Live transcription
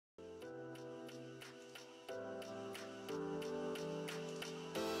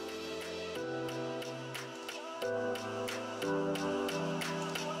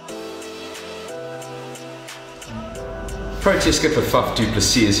Proteas skipper Faf du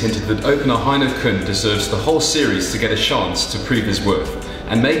Plessis has hinted that opener Heino Kuhn deserves the whole series to get a chance to prove his worth.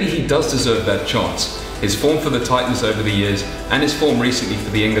 And maybe he does deserve that chance. His form for the Titans over the years and his form recently for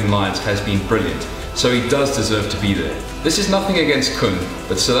the England Lions has been brilliant, so he does deserve to be there. This is nothing against Kuhn,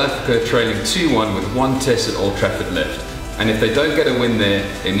 but South Africa are trailing 2-1 with one test at Old Trafford left. And if they don't get a win there,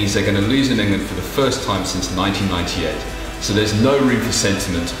 it means they're going to lose in England for the first time since 1998. So there's no room for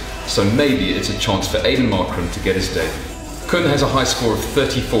sentiment, so maybe it's a chance for Aiden Markram to get his debut. Kuhn has a high score of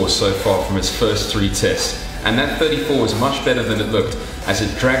 34 so far from his first 3 tests, and that 34 is much better than it looked as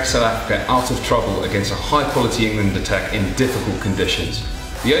it dragged South Africa out of trouble against a high-quality England attack in difficult conditions.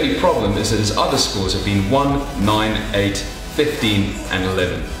 The only problem is that his other scores have been 1, 9, 8, 15 and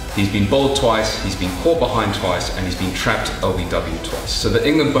 11. He's been bowled twice, he's been caught behind twice, and he's been trapped LBW twice. So the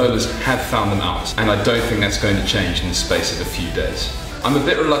England bowlers have found them out, and I don't think that's going to change in the space of a few days. I'm a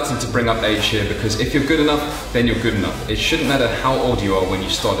bit reluctant to bring up age here because if you're good enough, then you're good enough. It shouldn't matter how old you are when you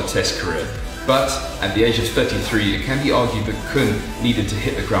start a test career. But at the age of 33, it can be argued that Kuhn needed to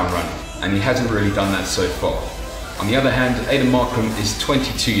hit the ground running, and he hasn't really done that so far. On the other hand, Aiden Markram is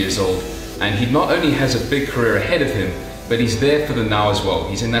 22 years old, and he not only has a big career ahead of him, but he's there for the now as well.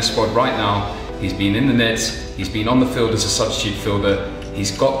 He's in that squad right now, he's been in the nets, he's been on the field as a substitute fielder, he's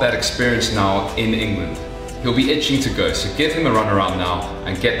got that experience now in England. He'll be itching to go, so give him a run around now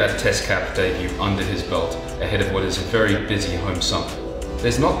and get that test cap debut under his belt ahead of what is a very busy home summer.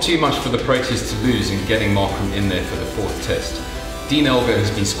 There's not too much for the Proteas to lose in getting Markram in there for the 4th test. Dean Elgar has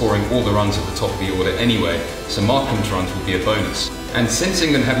been scoring all the runs at the top of the order anyway, so Markram's runs will be a bonus. And since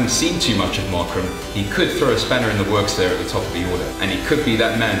England haven't seen too much of Markram, he could throw a spanner in the works there at the top of the order, and he could be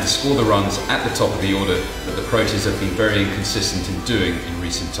that man to score the runs at the top of the order that the Proteas have been very inconsistent in doing in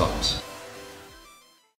recent times.